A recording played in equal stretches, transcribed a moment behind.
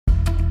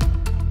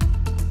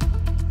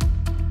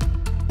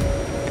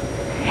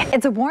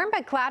It's a warm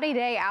but cloudy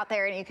day out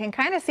there, and you can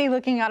kind of see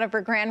looking out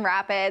over Grand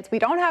Rapids. We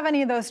don't have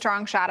any of those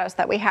strong shadows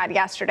that we had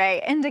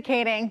yesterday,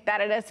 indicating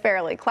that it is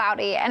fairly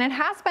cloudy, and it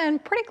has been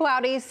pretty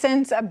cloudy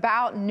since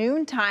about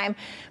noontime.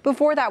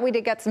 Before that, we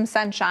did get some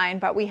sunshine,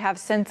 but we have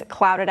since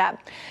clouded up.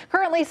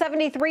 Currently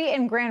 73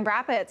 in Grand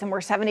Rapids, and we're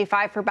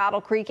 75 for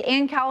Battle Creek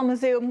and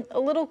Kalamazoo. A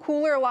little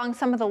cooler along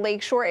some of the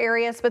lakeshore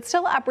areas, but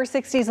still upper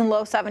 60s and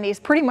low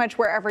 70s pretty much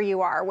wherever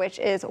you are, which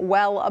is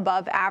well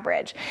above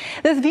average.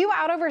 This view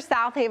out over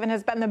South Haven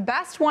has been the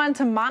best one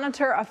to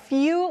monitor a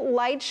few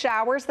light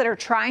showers that are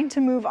trying to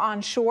move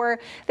onshore.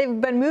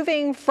 They've been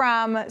moving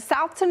from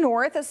south to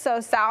north, so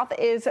south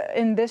is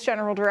in this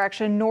general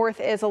direction, north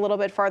is a little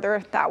bit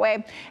farther that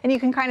way, and you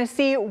can kind of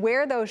see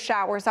where those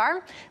showers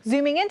are.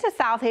 Zooming into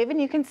South Haven,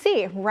 you can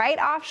see right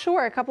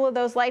offshore a couple of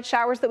those light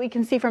showers that we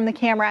can see from the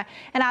camera,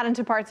 and out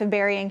into parts of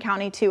Berrien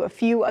County too, a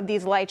few of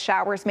these light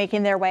showers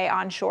making their way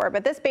onshore.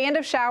 But this band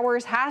of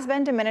showers has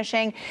been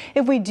diminishing.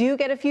 If we do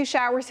get a few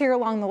showers here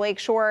along the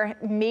lakeshore,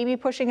 maybe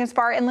pushing as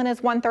far inland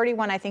as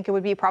 131, I think it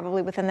would be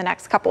probably within the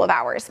next couple of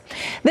hours.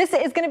 This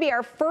is going to be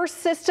our first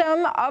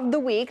system of the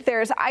week.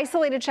 There's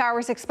isolated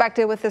showers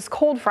expected with this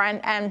cold front,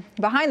 and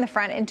behind the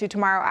front into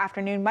tomorrow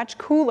afternoon, much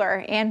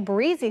cooler and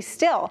breezy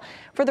still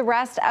for the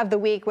rest of the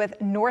week with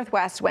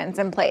northwest winds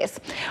in place.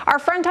 Our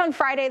front on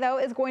Friday, though,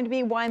 is going to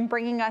be one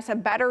bringing us a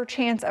better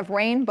chance of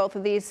rain. Both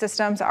of these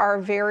systems are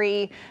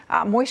very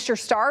moisture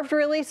starved,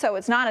 really, so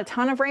it's not a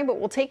ton of rain, but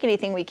we'll take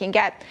anything we can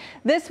get.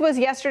 This was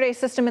yesterday's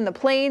system in the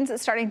plains,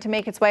 starting to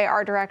make its way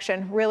our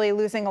direction, really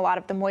losing a lot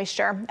of the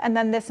moisture. And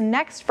then this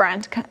next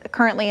front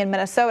currently in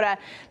Minnesota,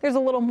 there's a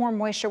little more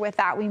moisture with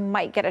that. We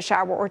might get a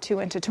shower or two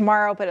into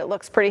tomorrow, but it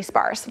looks pretty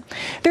sparse.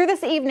 Through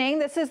this evening,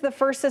 this is the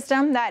first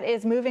system that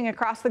is moving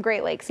across the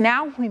Great Lakes.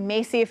 Now we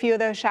may see a few of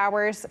those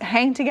showers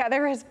hang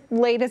together as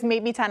late as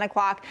maybe 10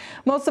 o'clock.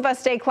 Most of us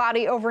stay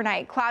cloudy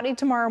overnight, cloudy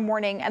tomorrow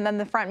morning, and then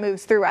the front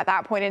moves through at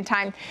that point in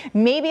time.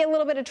 Maybe a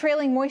little bit of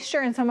trailing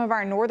moisture in some of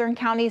our northern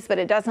counties, but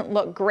it doesn't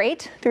look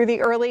great through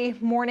the early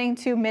morning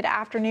to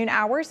mid-afternoon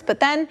hours. But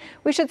then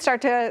we should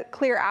start to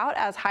clear out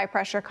as high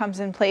pressure comes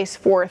in place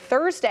for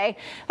Thursday.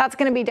 That's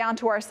going to be down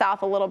to our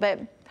south a little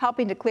bit,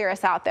 helping to clear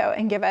us out though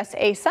and give us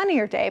a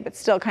sunnier day, but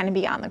still kind of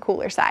be on the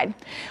cooler side.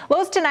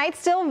 Lows tonight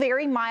still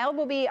very mild,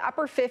 will be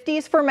upper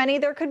 50s for many.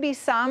 There could be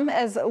some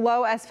as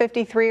low as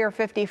 53 or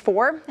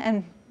 54,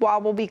 and while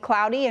we'll be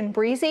cloudy and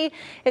breezy,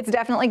 it's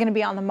definitely going to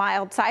be on the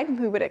mild side.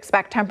 We would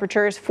expect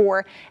temperatures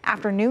for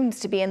afternoons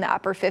to be in the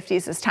upper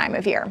 50s this time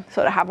of year.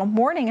 So to have a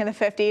morning in the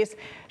 50s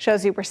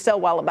shows you we're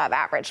still well above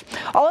average.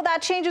 All of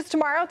that changes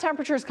tomorrow.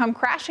 Temperatures come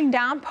crashing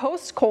down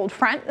post cold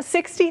front,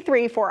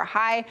 63 for a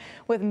high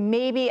with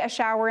maybe a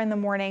shower in the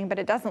morning, but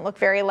it doesn't look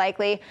very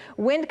likely.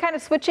 Wind kind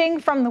of switching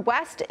from the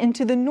west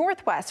into the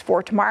northwest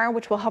for tomorrow,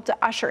 which will help to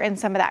usher in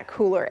some of that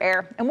cooler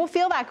air. And we'll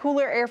feel that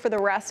cooler air for the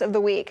rest of the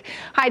week.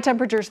 High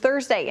temperatures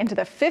Thursday into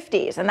the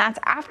 50s, and that's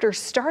after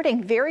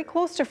starting very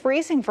close to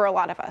freezing for a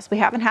lot of us. We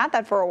haven't had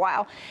that for a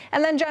while.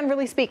 And then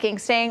generally speaking,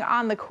 staying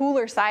on the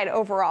cooler side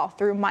overall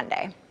through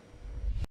Monday.